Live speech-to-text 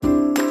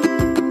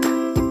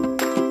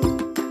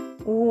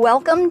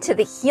Welcome to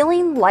the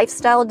Healing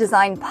Lifestyle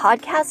Design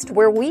Podcast,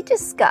 where we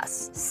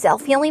discuss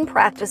self-healing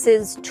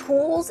practices,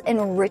 tools,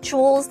 and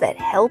rituals that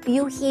help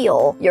you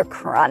heal your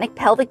chronic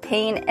pelvic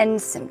pain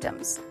and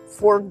symptoms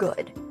for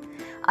good.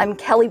 I'm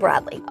Kelly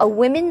Bradley, a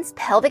women's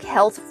pelvic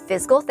health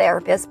physical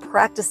therapist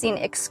practicing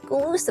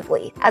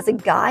exclusively as a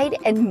guide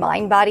and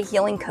mind-body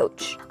healing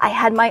coach. I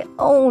had my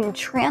own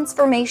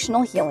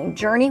transformational healing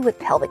journey with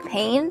pelvic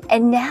pain,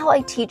 and now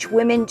I teach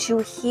women to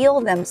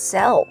heal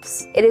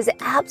themselves. It is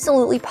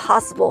absolutely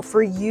possible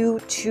for you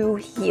to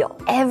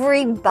heal.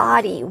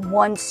 Everybody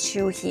wants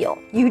to heal.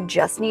 You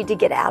just need to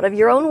get out of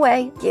your own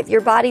way, give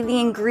your body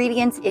the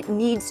ingredients it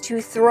needs to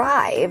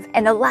thrive,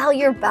 and allow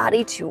your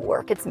body to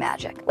work its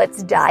magic.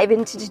 Let's dive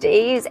into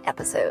today's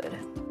episode.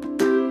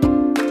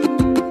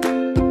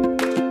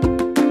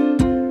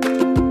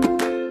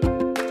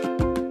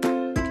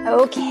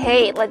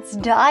 Okay, let's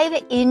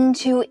dive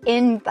into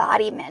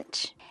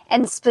embodiment.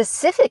 And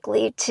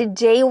specifically,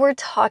 today we're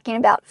talking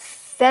about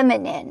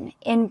feminine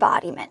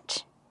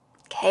embodiment.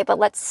 Okay, but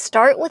let's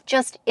start with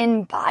just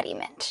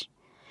embodiment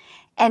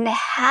and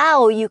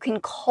how you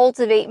can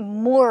cultivate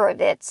more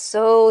of it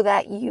so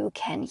that you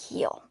can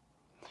heal.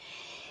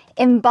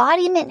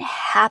 Embodiment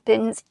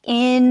happens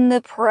in the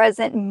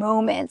present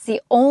moment. It's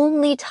the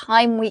only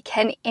time we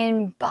can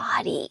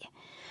embody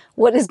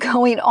what is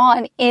going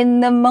on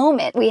in the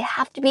moment. We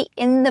have to be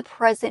in the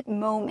present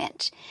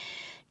moment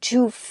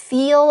to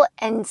feel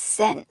and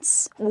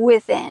sense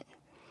within.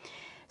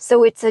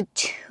 So it's a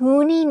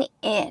tuning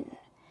in,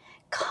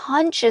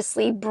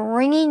 consciously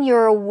bringing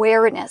your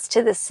awareness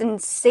to the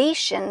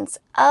sensations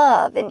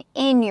of and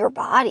in your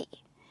body.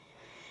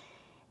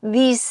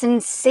 These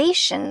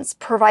sensations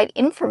provide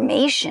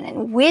information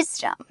and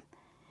wisdom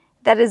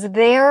that is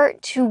there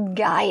to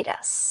guide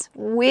us.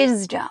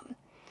 Wisdom.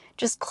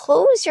 Just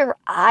close your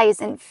eyes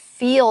and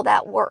feel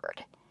that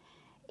word.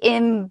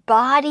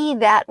 Embody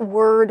that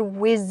word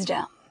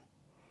wisdom.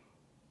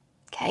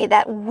 Okay,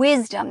 that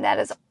wisdom that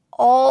is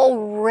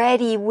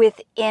already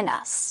within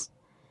us.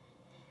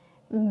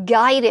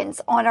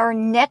 Guidance on our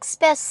next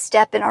best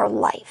step in our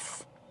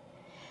life.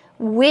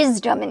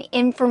 Wisdom and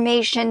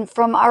information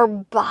from our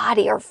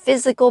body, our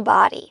physical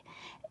body,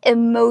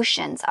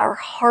 emotions, our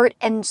heart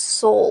and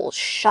soul,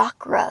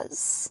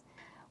 chakras,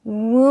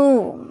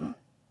 womb,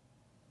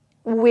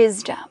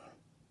 wisdom,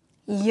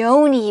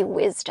 yoni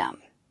wisdom,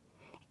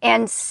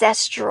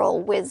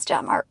 ancestral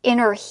wisdom, our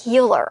inner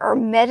healer, our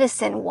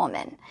medicine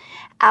woman,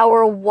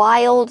 our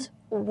wild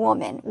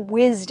woman,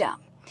 wisdom.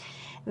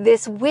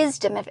 This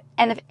wisdom, if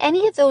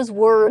any of those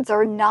words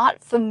are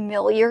not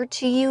familiar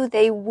to you,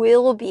 they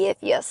will be if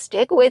you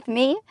stick with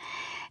me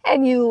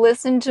and you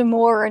listen to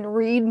more and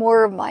read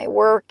more of my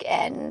work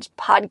and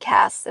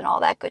podcasts and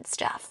all that good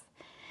stuff.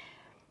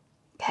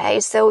 Okay,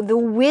 so the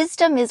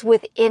wisdom is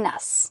within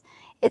us.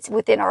 It's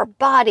within our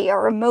body,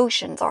 our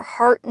emotions, our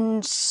heart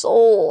and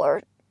soul,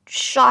 our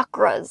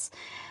chakras,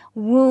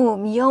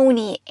 womb,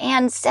 yoni,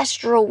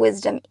 ancestral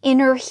wisdom,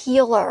 inner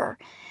healer,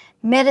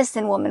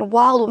 medicine woman,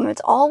 wild woman,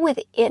 it's all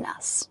within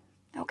us,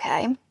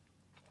 okay?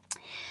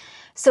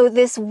 So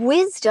this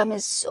wisdom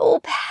is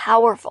so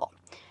powerful,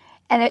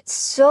 and it's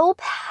so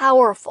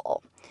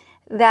powerful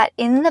that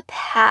in the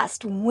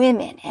past,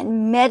 women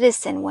and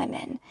medicine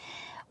women,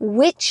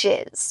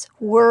 witches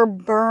were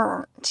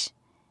burned.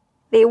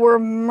 They were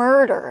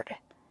murdered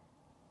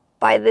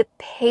by the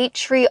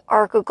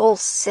patriarchal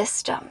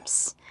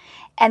systems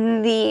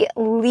and the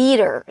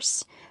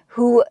leaders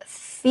who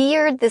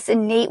feared this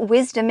innate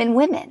wisdom in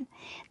women.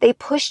 They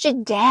pushed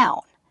it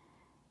down.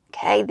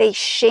 Okay,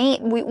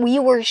 we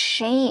were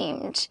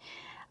shamed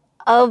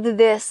of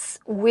this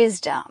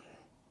wisdom.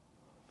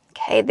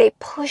 Okay, they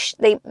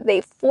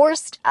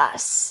forced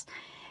us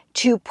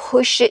to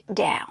push it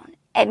down,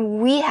 and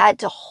we had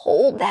to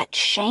hold that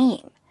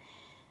shame.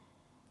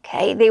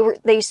 Okay,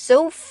 they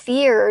so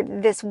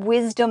feared this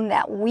wisdom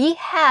that we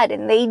had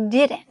and they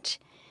didn't,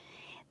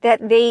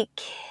 that they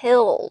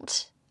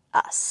killed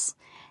us.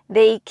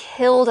 They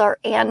killed our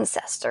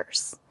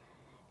ancestors.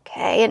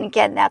 Okay, and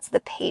again, that's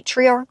the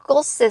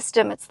patriarchal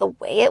system. It's the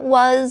way it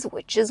was.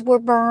 Witches were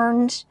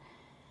burned.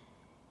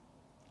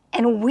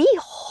 And we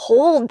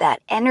hold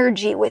that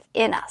energy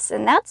within us,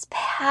 and that's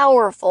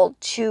powerful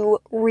to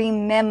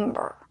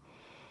remember.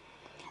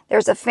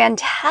 There's a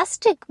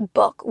fantastic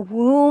book,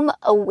 Womb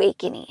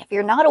Awakening. If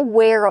you're not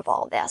aware of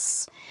all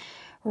this,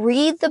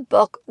 read the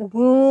book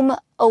Womb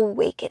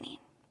Awakening.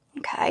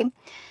 Okay?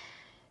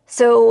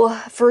 So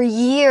for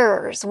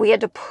years, we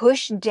had to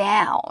push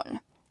down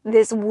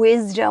this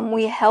wisdom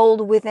we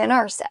held within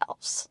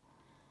ourselves.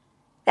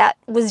 That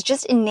was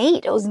just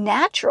innate. It was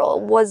natural.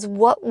 It was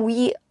what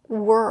we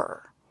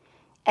were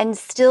and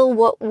still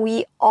what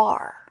we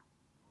are.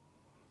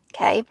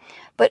 Okay?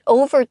 But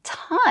over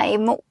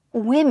time,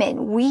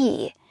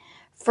 we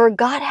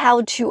forgot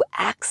how to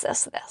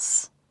access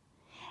this.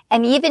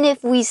 And even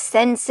if we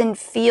sense and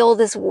feel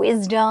this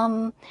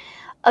wisdom,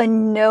 a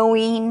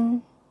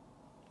knowing,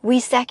 we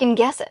second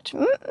guess it.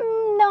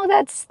 No,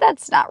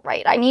 that's not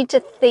right. I need to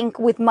think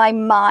with my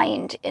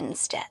mind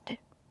instead.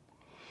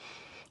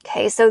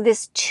 Okay, so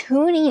this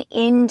tuning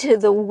into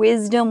the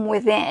wisdom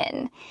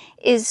within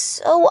is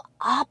so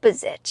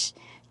opposite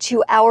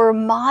to our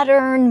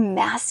modern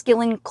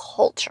masculine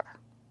culture.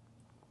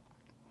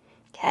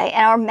 Okay,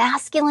 and our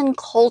masculine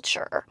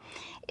culture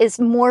is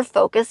more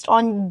focused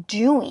on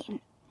doing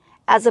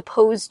as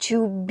opposed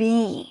to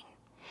being.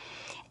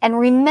 And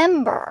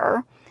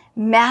remember,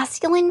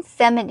 masculine,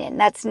 feminine,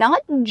 that's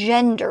not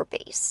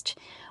gender-based.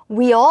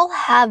 We all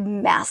have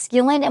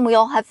masculine and we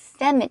all have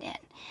feminine.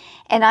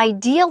 And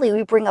ideally,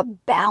 we bring a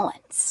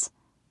balance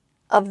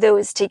of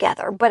those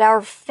together. But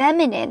our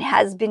feminine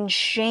has been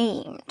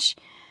shamed,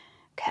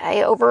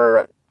 okay,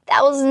 over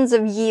thousands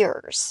of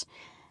years.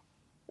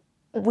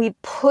 We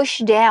push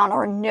down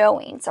our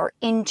knowings, our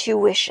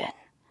intuition.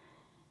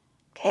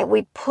 Okay,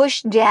 we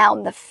push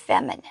down the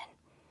feminine.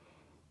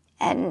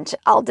 And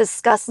I'll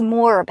discuss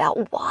more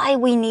about why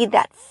we need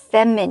that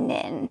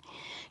feminine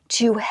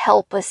to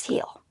help us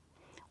heal.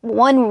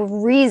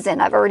 One reason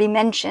I've already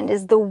mentioned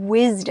is the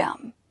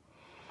wisdom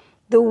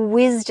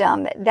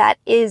that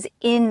is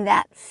in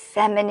that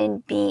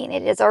feminine being.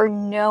 It is our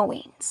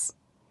knowings.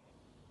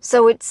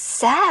 So it's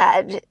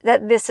sad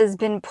that this has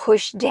been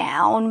pushed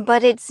down,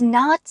 but it's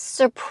not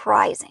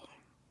surprising,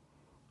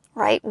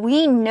 right?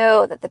 We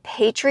know that the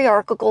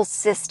patriarchal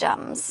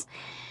systems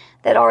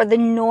that are the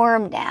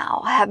norm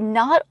now have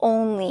not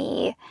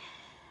only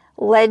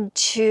led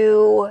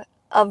to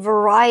a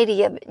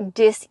variety of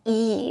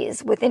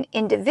dis-ease within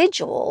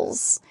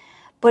individuals,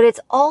 but it's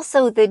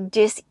also the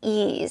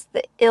dis-ease,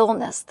 the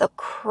illness, the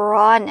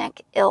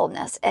chronic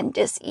illness and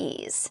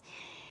dis-ease.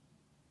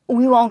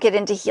 We won't get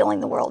into healing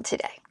the world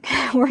today.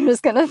 We're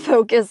just going to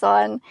focus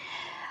on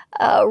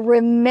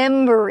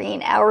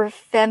remembering our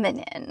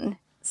feminine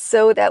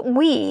so that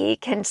we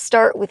can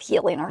start with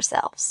healing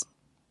ourselves.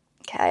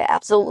 Okay, I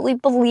absolutely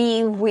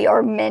believe we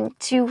are meant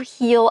to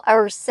heal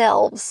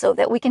ourselves so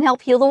that we can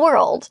help heal the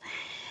world.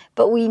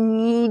 But we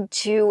need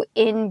to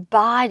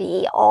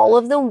embody all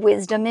of the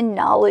wisdom and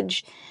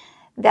knowledge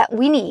that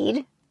we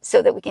need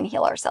so that we can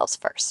heal ourselves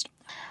first.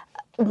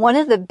 One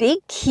of the big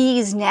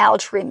keys now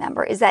to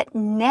remember is that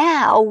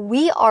now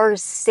we are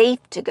safe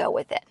to go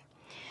with it.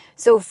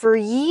 So for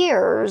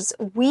years,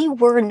 we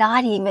were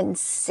not even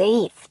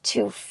safe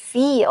to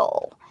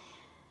feel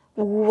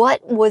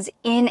what was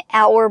in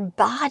our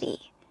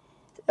body.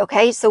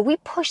 Okay, so we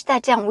pushed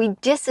that down. We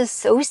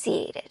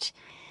disassociated.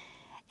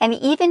 And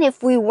even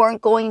if we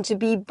weren't going to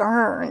be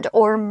burned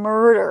or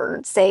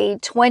murdered, say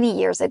 20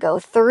 years ago,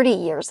 30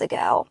 years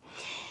ago,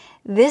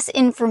 this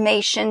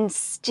information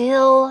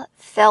still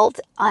felt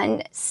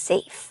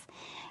unsafe.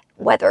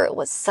 Whether it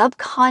was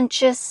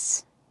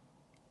subconscious,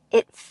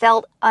 it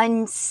felt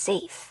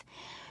unsafe.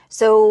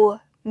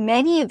 So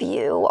many of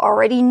you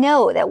already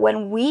know that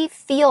when we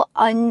feel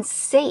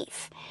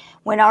unsafe,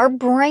 when our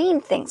brain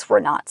thinks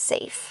we're not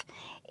safe,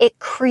 it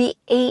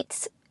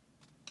creates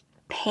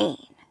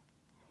pain.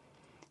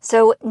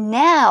 So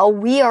now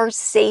we are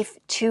safe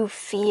to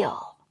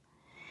feel.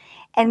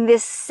 And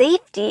this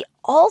safety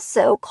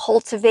also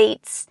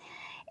cultivates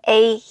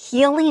a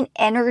healing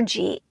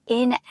energy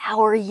in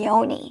our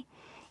yoni,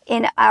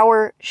 in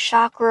our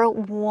chakra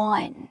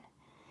 1,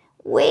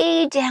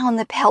 way down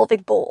the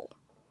pelvic bowl.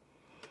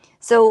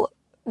 So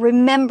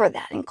remember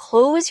that and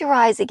close your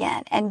eyes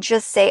again and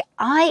just say,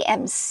 I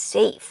am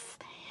safe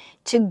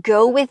to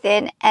go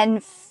within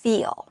and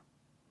feel.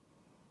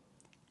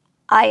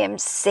 I am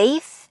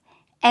safe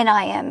and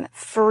I am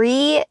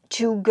free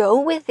to go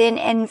within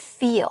and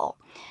feel.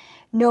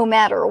 No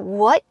matter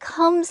what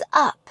comes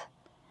up,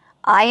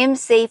 I am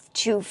safe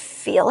to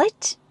feel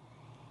it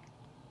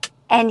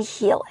and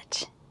heal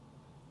it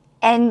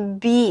and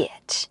be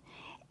it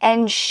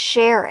and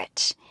share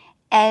it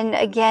and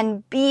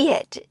again be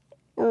it,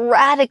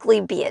 radically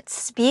be it,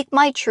 speak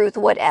my truth,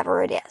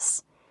 whatever it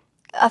is.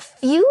 A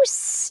few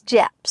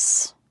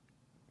steps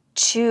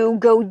to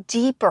go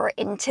deeper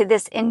into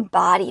this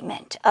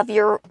embodiment of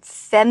your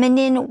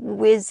feminine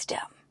wisdom.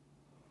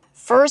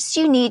 First,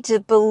 you need to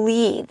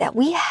believe that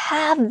we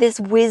have this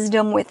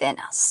wisdom within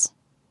us.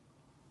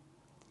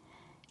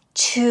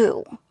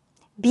 2,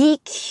 be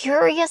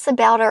curious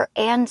about our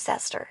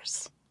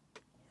ancestors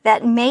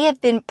that may have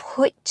been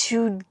put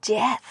to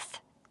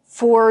death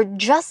for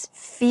just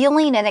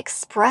feeling and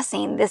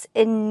expressing this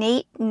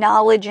innate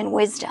knowledge and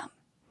wisdom.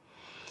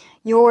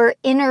 Your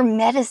inner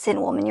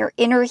medicine woman, your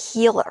inner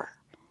healer.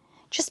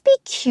 Just be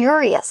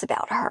curious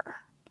about her.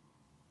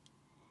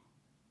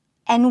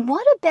 And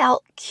what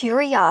about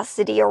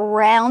curiosity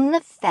around the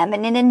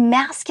feminine and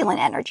masculine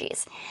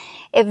energies?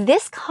 If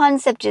this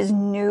concept is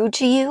new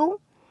to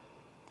you,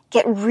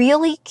 get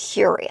really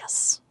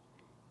curious.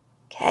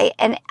 Okay,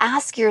 and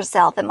ask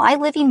yourself, am I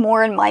living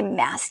more in my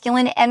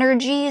masculine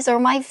energies or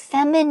my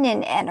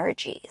feminine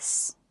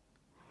energies?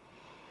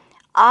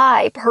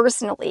 I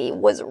personally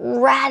was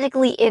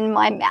radically in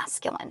my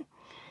masculine.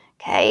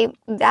 Okay,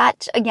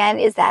 that again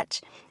is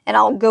that, and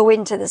I'll go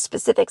into the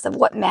specifics of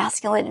what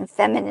masculine and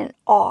feminine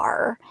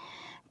are,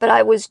 but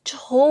I was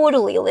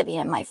totally living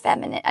in my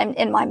feminine,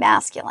 in my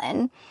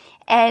masculine,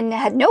 and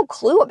had no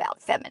clue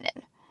about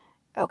feminine.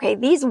 Okay,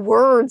 these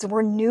words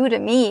were new to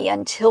me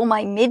until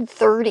my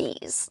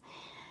mid-30s.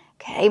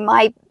 Okay,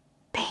 my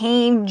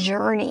pain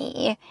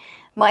journey,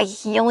 my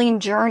healing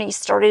journey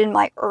started in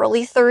my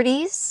early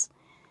 30s.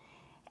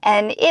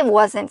 And it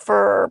wasn't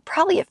for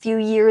probably a few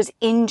years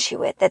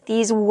into it that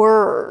these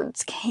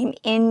words came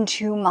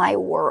into my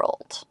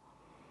world.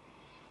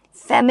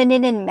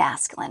 Feminine and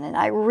masculine. And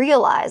I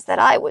realized that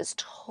I was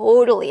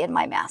totally in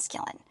my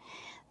masculine.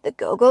 The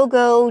go, go,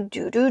 go,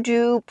 do, do,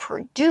 do,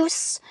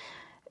 produce,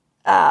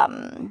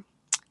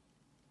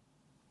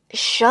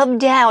 shove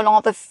down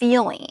all the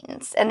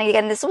feelings. And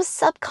again, this was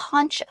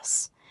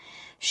subconscious.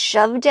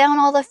 Shove down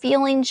all the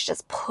feelings,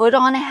 just put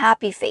on a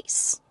happy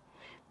face.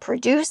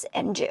 Produce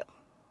and do.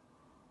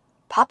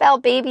 Pop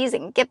out babies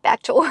and get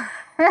back to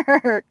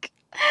work.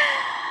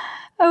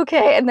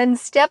 Okay, and then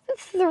step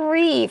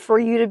 3 for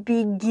you to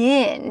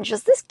begin,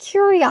 just this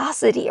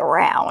curiosity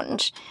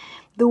around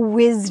the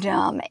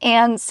wisdom,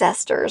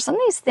 ancestors, some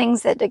of these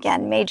things that,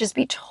 again, may just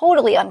be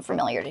totally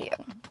unfamiliar to you.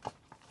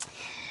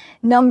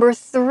 Number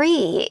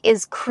 3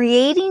 is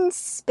creating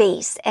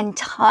space and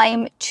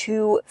time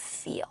to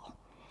feel.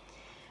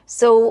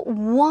 So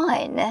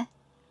 1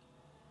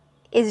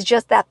 is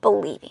just that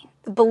believing.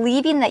 The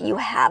believing that you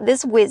have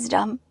this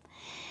wisdom,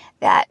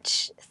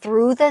 that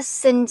through the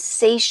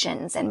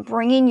sensations and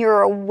bringing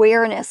your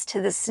awareness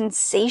to the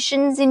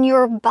sensations in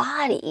your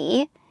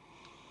body,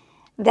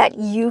 that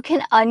you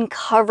can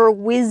uncover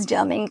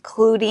wisdom,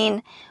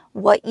 including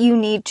what you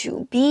need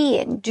to be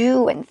and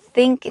do and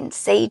think and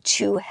say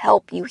to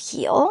help you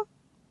heal.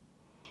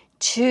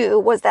 2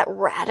 was that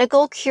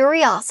radical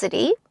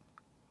curiosity.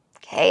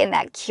 Okay, and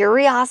that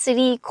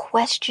curiosity,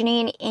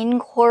 questioning,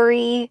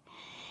 inquiry,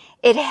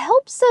 it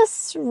helps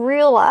us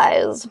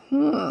realize,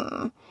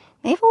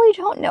 maybe we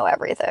don't know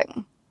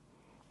everything.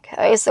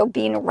 Okay, so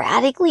being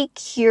radically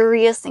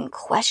curious and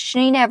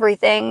questioning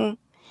everything.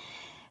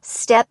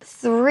 Step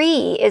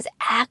 3 is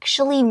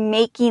actually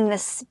making the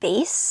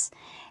space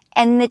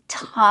and the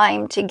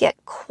time to get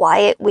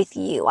quiet with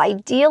you,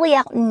 ideally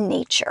out in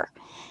nature,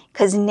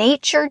 because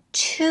nature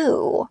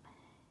too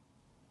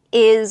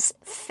is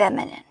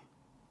feminine.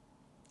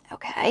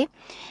 Okay?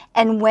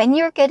 And when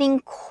you're getting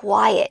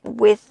quiet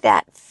with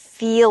that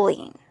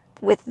feeling,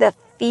 with the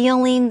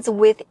feelings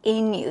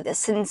within you, the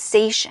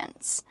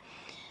sensations,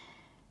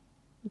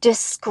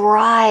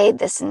 describe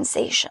the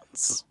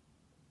sensations.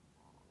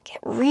 Get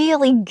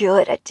really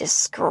good at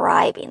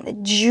describing the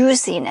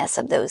juiciness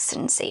of those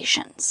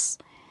sensations.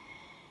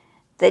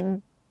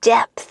 The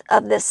depth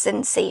of the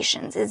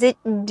sensations. Is it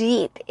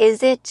deep?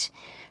 Is it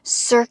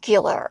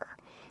circular?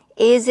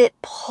 Is it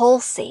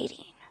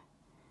pulsating?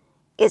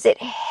 Is it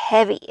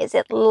heavy? Is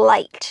it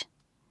light?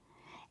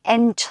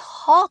 And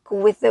talk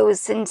with those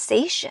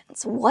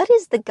sensations. What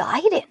is the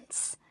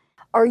guidance?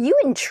 Are you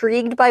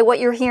intrigued by what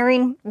you're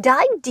hearing?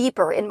 Dive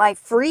deeper in my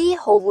free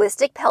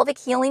Holistic Pelvic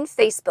Healing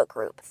Facebook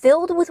group,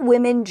 filled with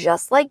women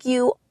just like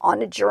you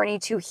on a journey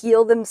to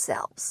heal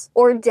themselves.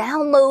 Or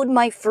download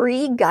my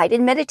free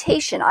guided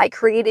meditation I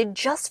created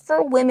just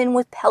for women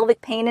with pelvic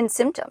pain and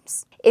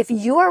symptoms. If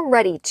you are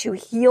ready to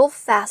heal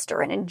faster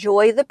and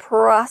enjoy the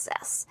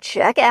process,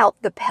 check out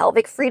the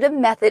Pelvic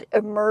Freedom Method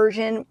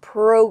Immersion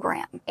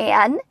Program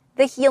and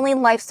the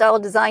Healing Lifestyle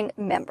Design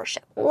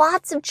membership.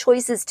 Lots of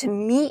choices to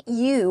meet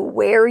you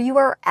where you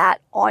are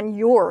at on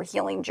your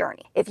healing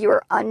journey. If you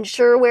are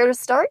unsure where to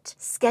start,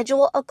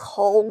 schedule a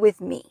call with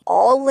me.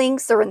 All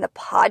links are in the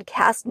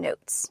podcast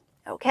notes.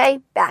 Okay,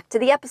 back to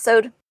the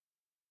episode.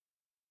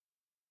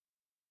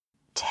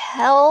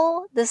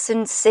 Tell the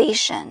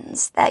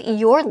sensations that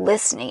you're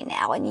listening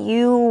now and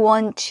you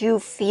want to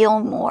feel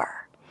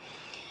more.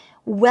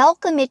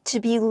 Welcome it to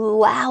be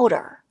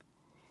louder,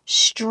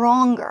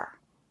 stronger.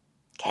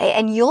 Okay,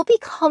 and you'll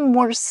become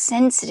more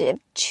sensitive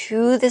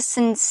to the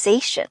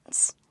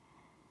sensations.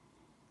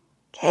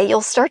 Okay,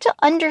 you'll start to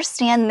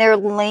understand their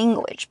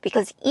language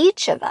because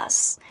each of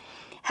us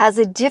has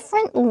a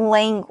different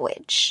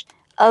language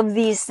of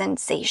these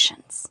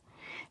sensations.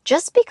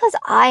 Just because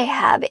I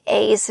have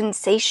a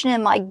sensation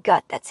in my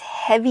gut that's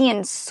heavy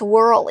and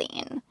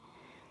swirling,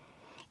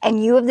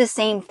 and you have the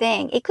same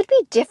thing, it could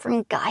be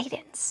different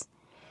guidance.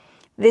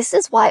 This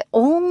is why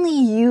only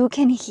you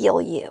can heal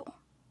you.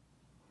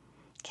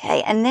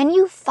 Okay, and then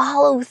you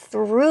follow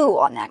through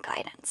on that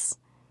guidance.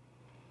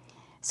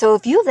 So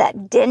if you have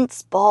that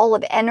dense ball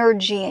of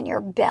energy in your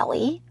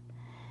belly,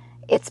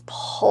 it's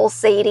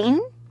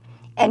pulsating,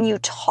 and you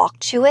talk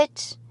to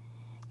it,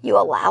 you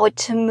allow it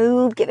to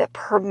move, give it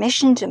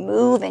permission to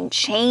move and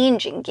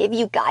change and give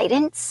you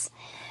guidance,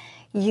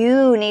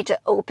 you need to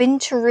open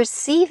to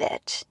receive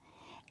it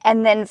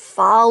and then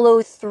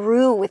follow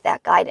through with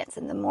that guidance.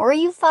 And the more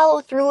you follow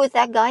through with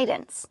that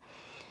guidance,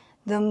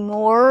 the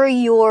more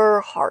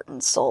your heart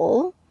and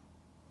soul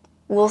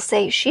will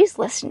say, she's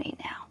listening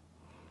now,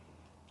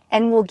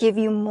 and will give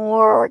you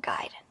more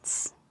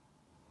guidance.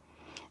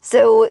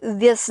 So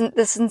the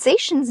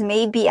sensations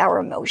may be our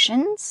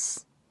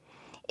emotions.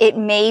 It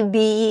may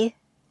be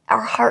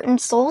our heart and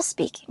soul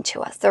speaking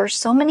to us. There are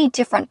so many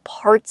different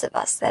parts of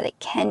us that it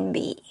can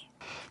be.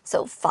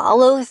 So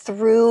follow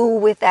through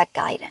with that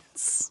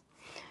guidance.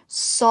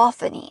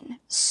 softening,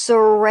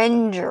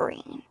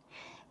 surrendering,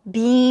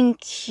 being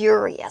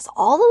curious.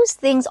 All those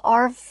things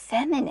are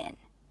feminine.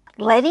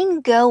 Letting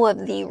go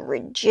of the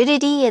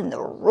rigidity and the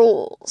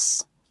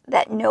rules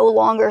that no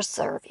longer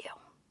serve you.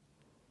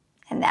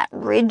 And that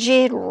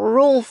rigid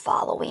rule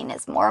following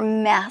is more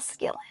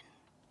masculine.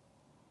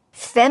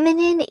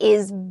 Feminine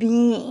is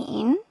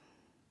being,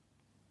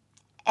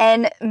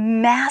 and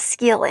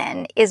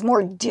masculine is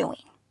more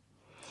doing.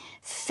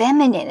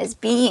 Feminine is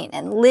being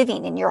and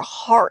living in your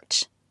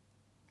heart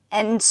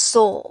and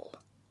soul.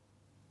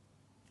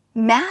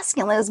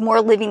 Masculine is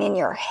more living in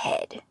your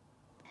head.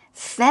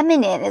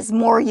 Feminine is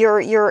more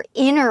your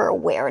inner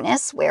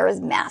awareness,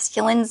 whereas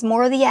masculine is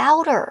more the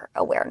outer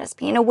awareness,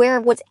 being aware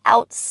of what's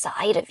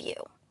outside of you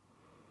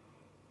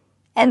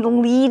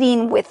and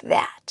leading with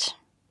that.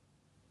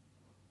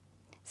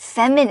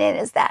 Feminine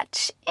is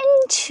that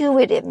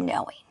intuitive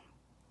knowing,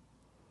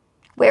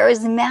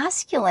 whereas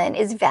masculine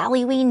is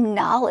valuing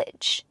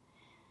knowledge.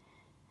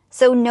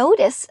 So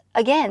notice,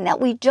 again, that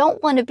we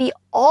don't want to be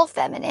all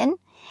feminine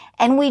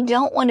and we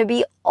don't want to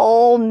be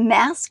all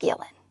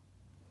masculine.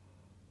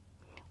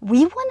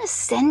 We want to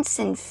sense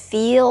and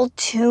feel,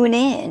 tune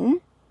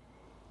in,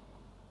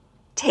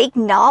 take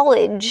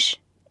knowledge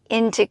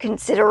into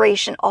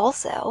consideration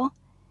also,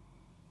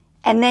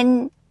 and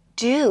then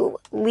do,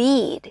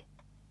 lead,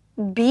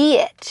 be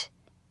it.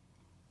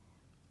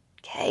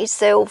 Okay,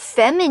 so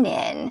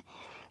feminine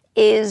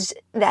is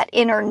that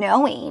inner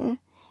knowing,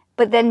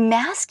 but then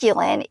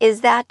masculine is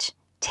that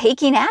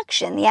taking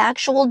action, the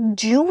actual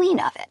doing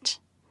of it.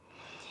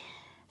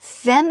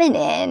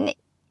 Feminine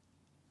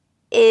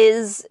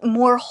is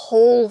more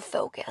whole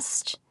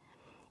focused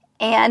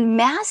and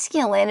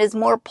masculine is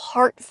more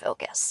part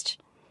focused.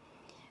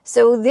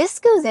 So this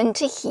goes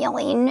into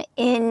healing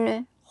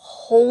in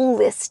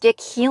holistic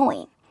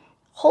healing.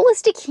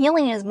 Holistic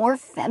healing is more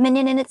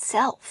feminine in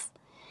itself,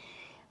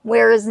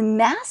 whereas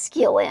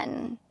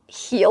masculine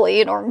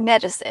healing or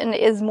medicine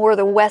is more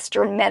the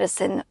Western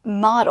medicine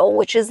model,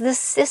 which is the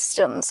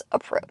systems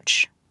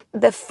approach.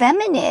 The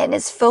feminine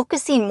is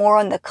focusing more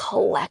on the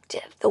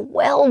collective, the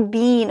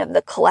well-being of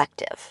the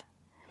collective,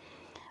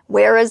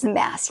 whereas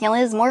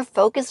masculine is more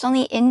focused on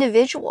the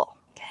individual.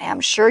 Okay, I'm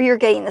sure you're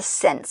getting the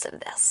sense of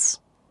this.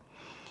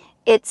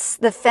 It's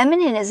the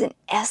feminine is an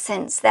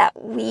essence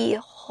that we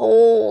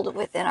hold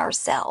within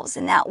ourselves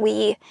and that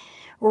we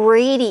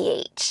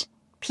radiate.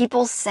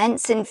 People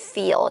sense and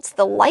feel. It's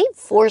the light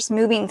force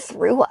moving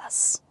through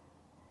us.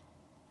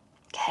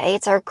 Okay,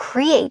 it's our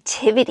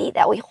creativity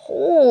that we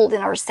hold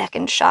in our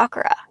second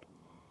chakra.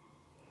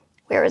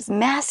 Whereas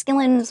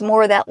masculine is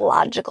more that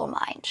logical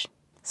mind.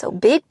 So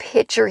big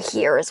picture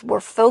here is we're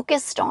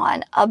focused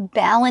on a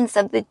balance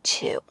of the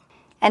two.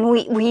 And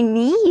we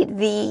need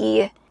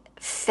the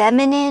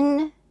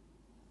feminine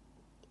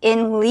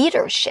in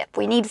leadership.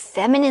 We need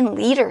feminine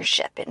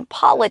leadership in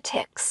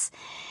politics.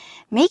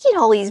 Making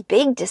all these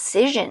big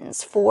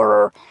decisions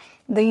for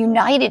the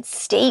United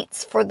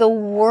States, for the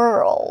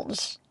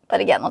world. But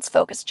again, let's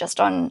focus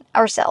just on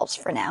ourselves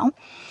for now.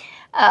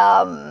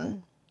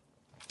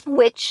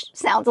 Which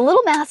sounds a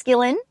little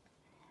masculine,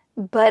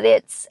 but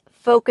it's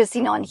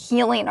focusing on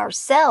healing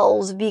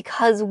ourselves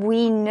because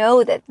we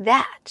know that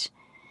that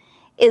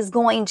is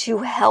going to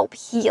help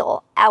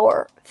heal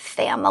our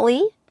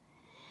family,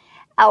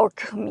 our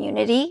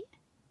community,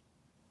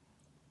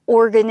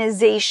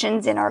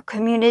 organizations in our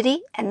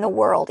community, and the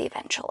world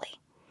eventually.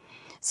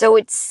 So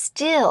it's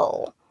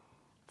still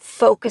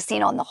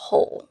focusing on the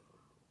whole.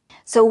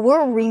 So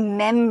we're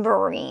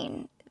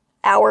remembering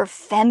our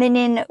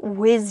feminine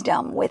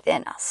wisdom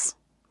within us.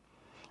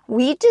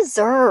 We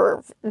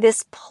deserve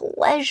this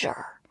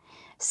pleasure,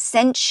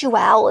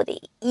 sensuality,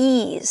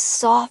 ease,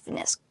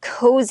 softness,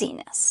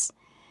 coziness,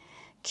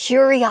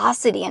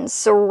 curiosity, and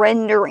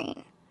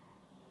surrendering.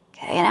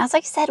 Okay, and as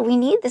I said, we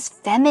need this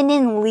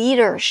feminine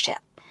leadership,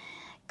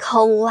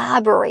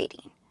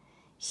 collaborating,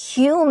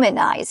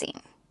 humanizing,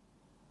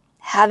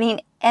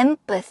 having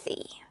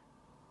empathy,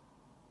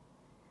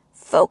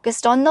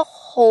 focused on the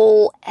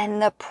whole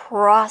and the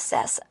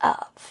process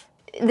of.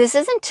 This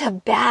isn't to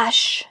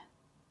bash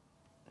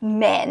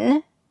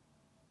men,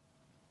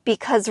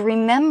 because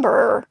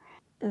remember,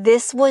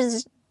 this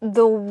was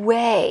the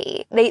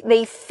way.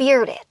 They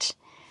feared it.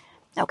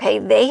 Okay,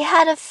 they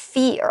had a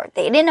fear.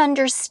 They didn't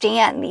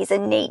understand these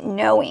innate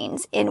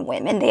knowings in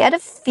women. They had a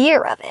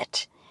fear of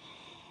it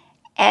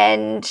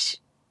and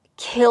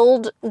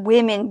killed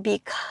women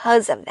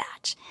because of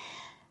that.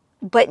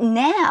 But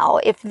now,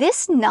 if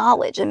this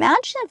knowledge,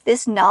 imagine if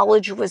this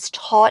knowledge was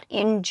taught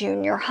in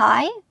junior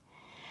high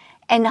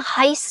and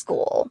high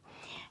school,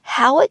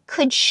 how it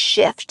could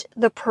shift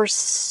the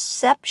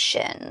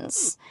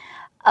perceptions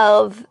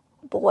of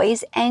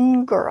boys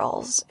and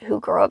girls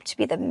who grow up to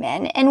be the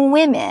men and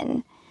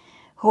women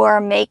who are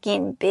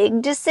making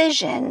big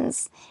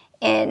decisions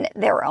in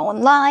their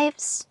own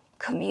lives,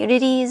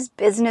 communities,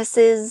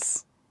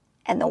 businesses,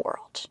 and the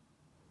world.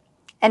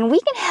 And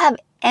we can have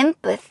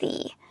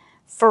empathy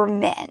for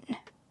men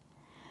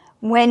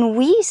when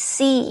we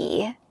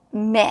see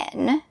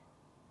men,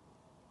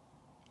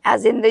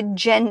 as in the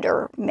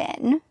gender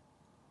men,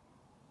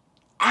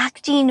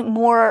 acting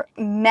more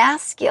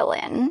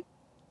masculine,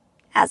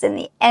 as in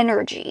the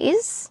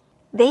energies,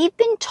 they've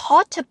been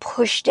taught to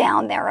push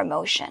down their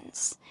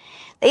emotions.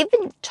 They've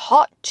been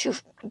taught to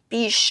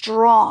be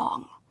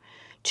strong,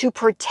 to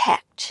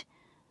protect.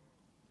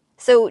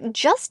 So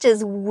just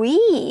as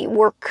we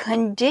were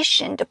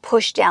conditioned to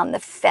push down the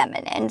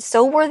feminine,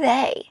 so were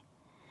they.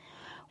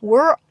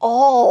 We're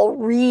all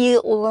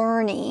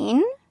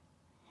relearning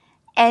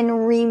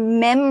and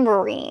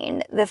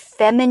remembering the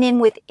feminine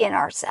within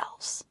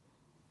ourselves.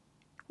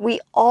 We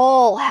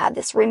all have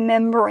this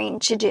remembering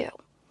to do.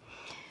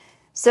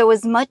 So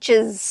as much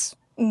as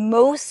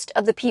most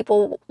of the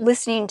people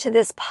listening to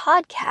this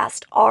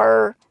podcast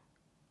are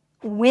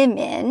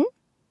women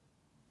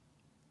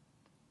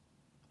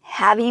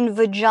having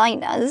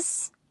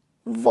vaginas,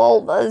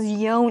 vulvas,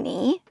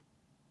 yoni,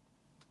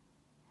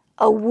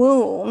 a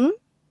womb,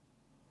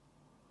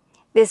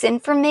 this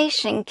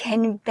information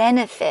can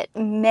benefit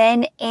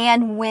men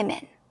and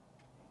women.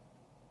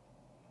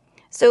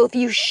 So if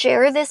you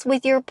share this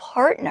with your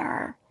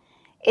partner,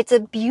 it's a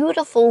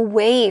beautiful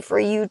way for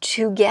you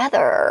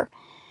together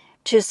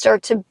to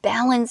start to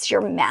balance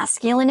your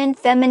masculine and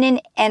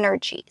feminine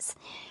energies,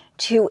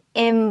 to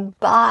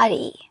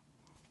embody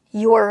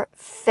your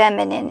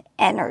feminine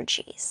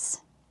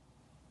energies.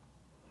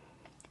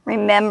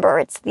 Remember,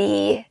 it's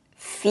the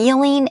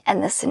feeling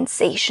and the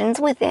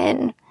sensations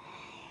within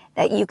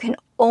that you can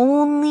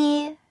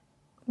only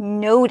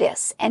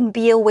notice and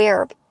be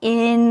aware of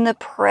in the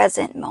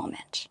present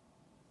moment.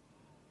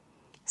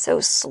 So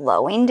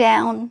slowing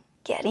down,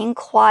 getting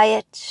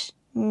quiet,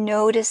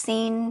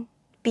 noticing,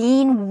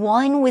 being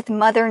one with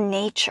Mother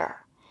Nature.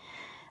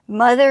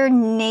 Mother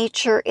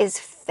Nature is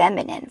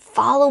feminine,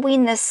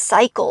 following the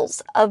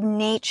cycles of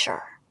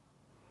nature.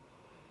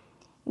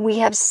 We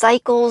have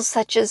cycles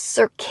such as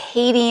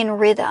circadian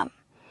rhythm,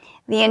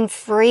 the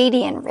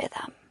infradian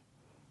rhythm,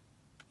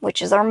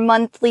 which is our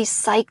monthly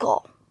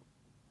cycle.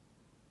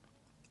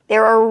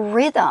 There are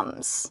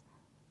rhythms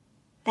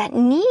that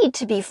need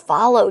to be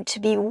followed to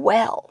be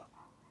well.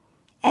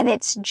 And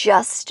it's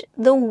just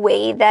the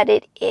way that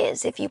it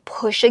is. If you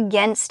push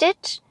against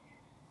it,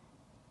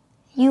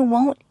 you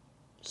won't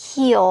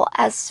heal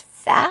as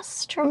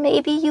fast, or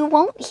maybe you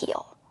won't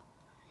heal.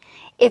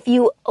 If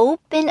you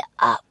open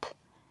up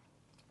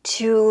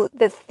to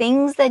the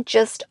things that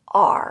just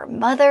are,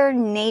 Mother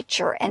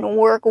Nature, and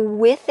work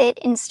with it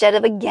instead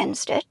of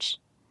against it,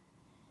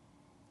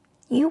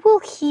 you will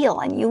heal,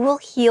 and you will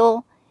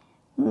heal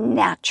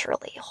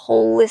naturally,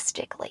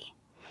 holistically.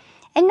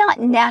 And not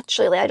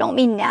naturally, I don't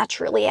mean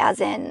naturally as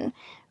in,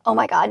 oh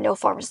my God, no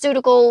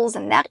pharmaceuticals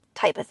and that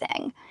type of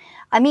thing.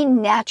 I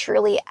mean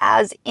naturally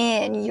as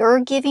in you're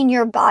giving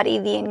your body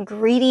the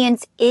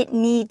ingredients it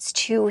needs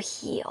to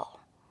heal.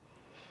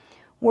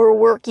 We're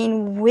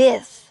working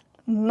with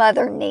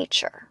Mother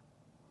Nature.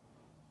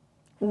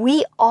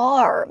 We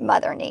are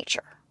Mother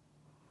Nature.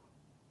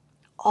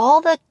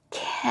 All the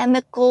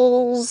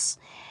chemicals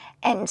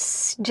and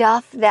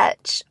stuff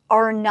that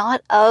are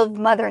not of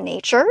Mother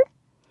Nature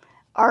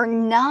are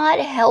not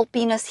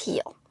helping us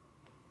heal.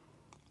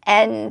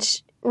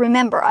 And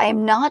remember, I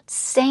am not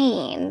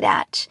saying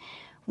that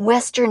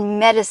Western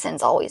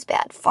medicine's always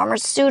bad.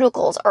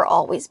 Pharmaceuticals are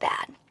always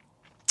bad.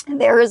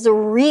 There is a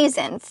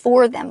reason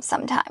for them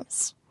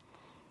sometimes.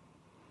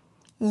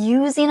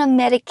 Using a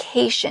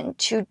medication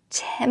to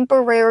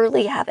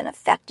temporarily have an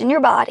effect in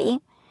your body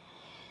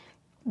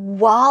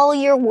while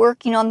you're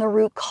working on the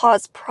root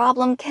cause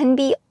problem can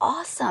be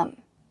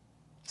awesome.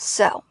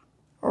 So,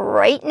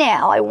 right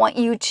now, I want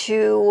you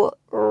to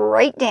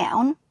write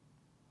down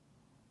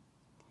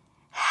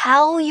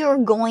how you're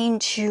going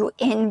to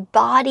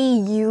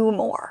embody you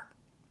more.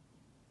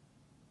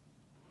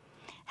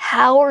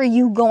 How are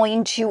you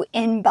going to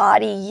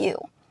embody you?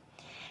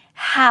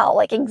 How,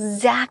 like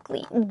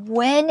exactly,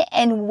 when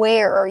and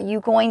where are you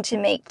going to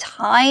make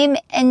time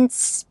and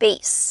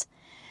space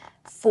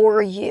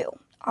for you?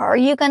 Are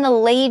you going to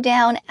lay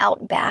down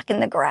out back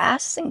in the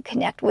grass and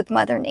connect with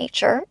Mother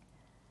Nature?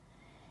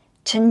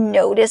 To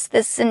notice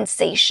the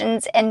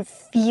sensations and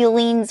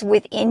feelings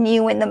within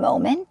you in the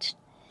moment?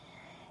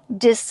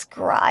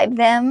 Describe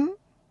them,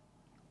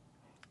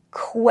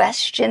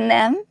 question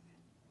them,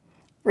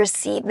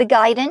 receive the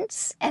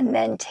guidance, and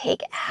then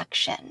take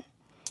action.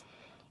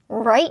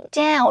 Write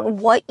down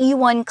what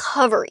you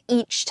uncover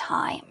each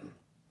time.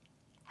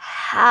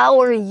 How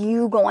are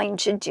you going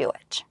to do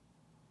it?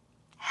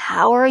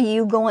 How are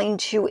you going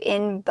to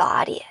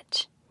embody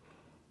it?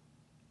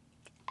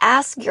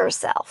 Ask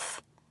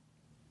yourself,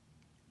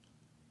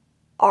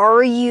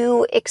 are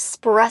you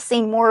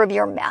expressing more of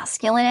your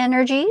masculine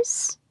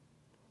energies?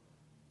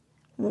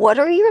 What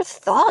are your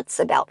thoughts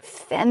about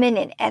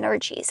feminine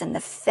energies and the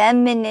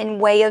feminine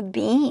way of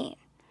being?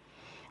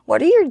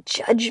 What are your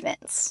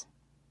judgments?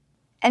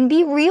 And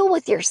be real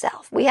with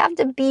yourself. We have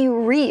to be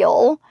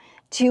real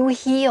to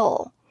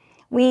heal.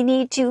 We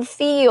need to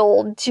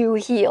feel to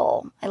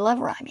heal. I love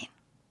rhyming.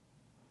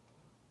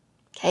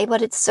 Okay,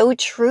 but it's so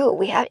true.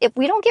 If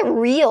we don't get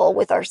real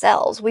with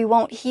ourselves, we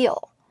won't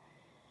heal.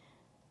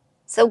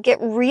 So get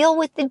real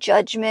with the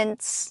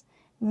judgments.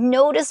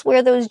 Notice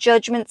where those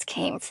judgments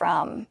came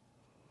from.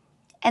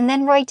 And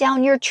then write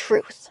down your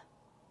truth.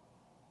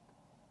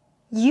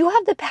 You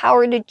have the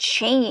power to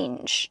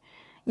change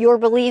your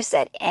beliefs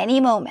at any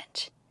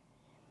moment.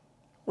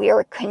 We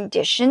are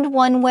conditioned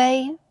one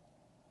way.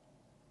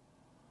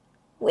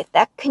 With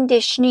that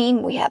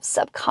conditioning, we have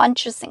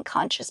subconscious and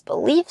conscious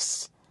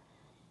beliefs.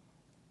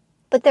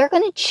 But they're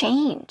going to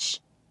change.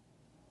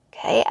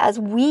 Okay? As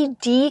we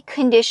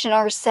decondition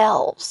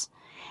ourselves,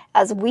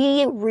 as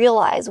we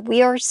realize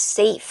we are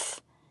safe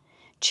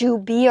to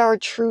be our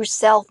true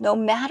self no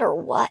matter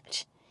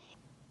what,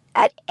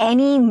 at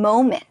any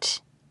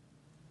moment,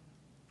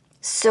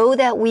 so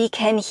that we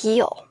can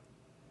heal.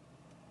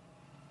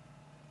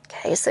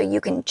 Okay, so you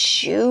can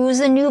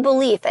choose a new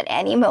belief at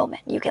any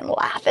moment. You can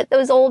laugh at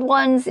those old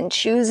ones and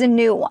choose a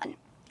new one.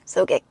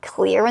 So get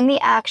clear in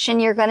the action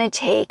you're going to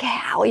take,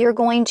 how you're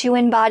going to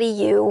embody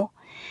you,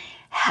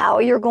 how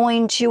you're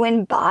going to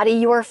embody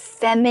your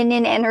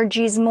feminine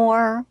energies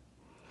more,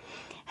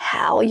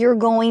 how you're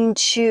going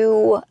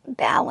to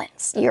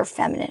balance your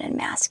feminine and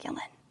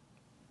masculine.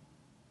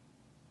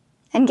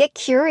 And get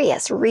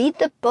curious. Read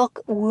the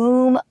book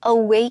Womb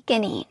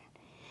Awakening.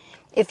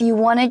 If you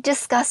want to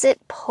discuss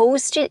it,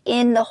 post it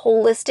in the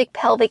Holistic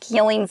Pelvic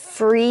Healing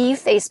free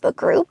Facebook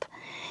group.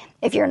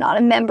 If you're not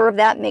a member of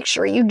that, make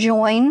sure you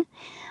join.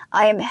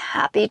 I am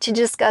happy to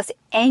discuss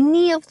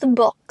any of the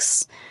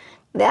books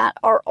that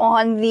are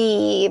on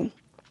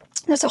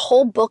there's a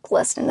whole book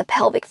list in the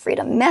Pelvic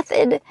Freedom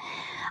Method.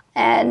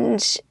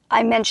 And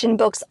I mention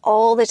books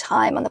all the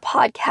time on the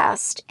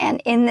podcast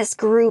and in this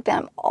group, and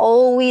I'm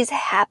always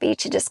happy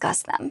to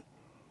discuss them.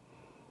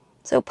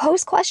 So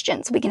post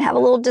questions. We can have a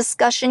little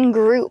discussion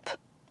group.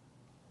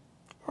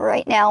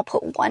 Right now,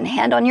 put one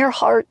hand on your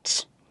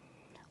heart,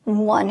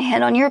 one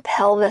hand on your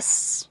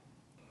pelvis,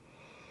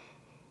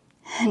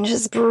 and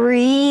just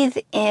breathe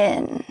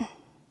in.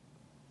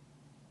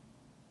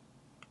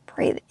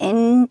 Breathe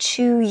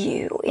into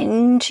you,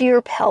 into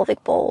your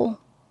pelvic bowl.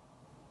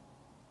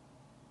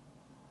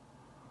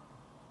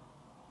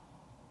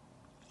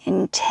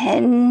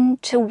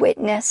 Intend to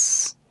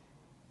witness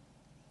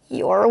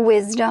your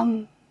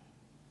wisdom.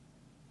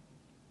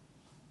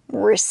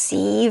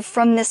 Receive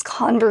from this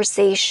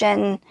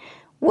conversation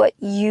what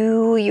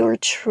you, your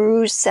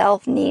true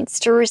self, needs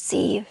to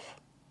receive.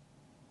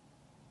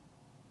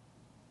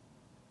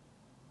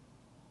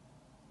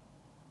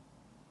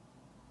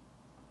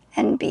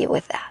 And be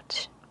with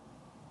that.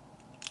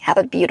 Have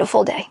a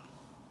beautiful day.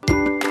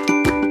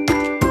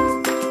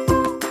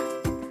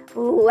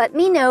 Let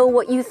me know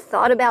what you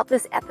thought about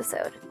this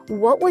episode.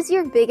 What was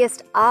your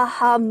biggest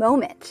aha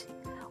moment?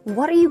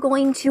 What are you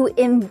going to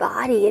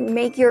embody and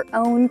make your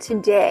own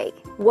today?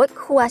 What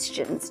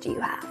questions do you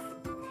have?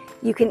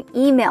 You can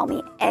email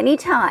me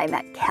anytime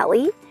at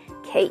Kelly,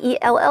 Kelly,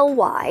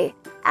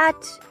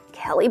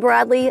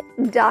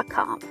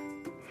 @kellybradley.com.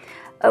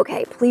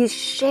 Okay, please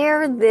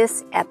share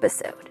this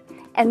episode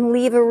and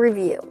leave a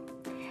review.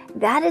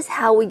 That is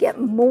how we get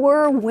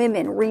more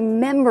women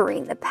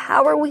remembering the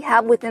power we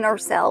have within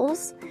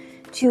ourselves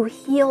to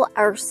heal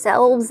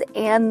ourselves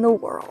and the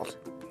world.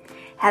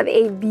 Have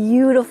a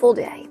beautiful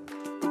day.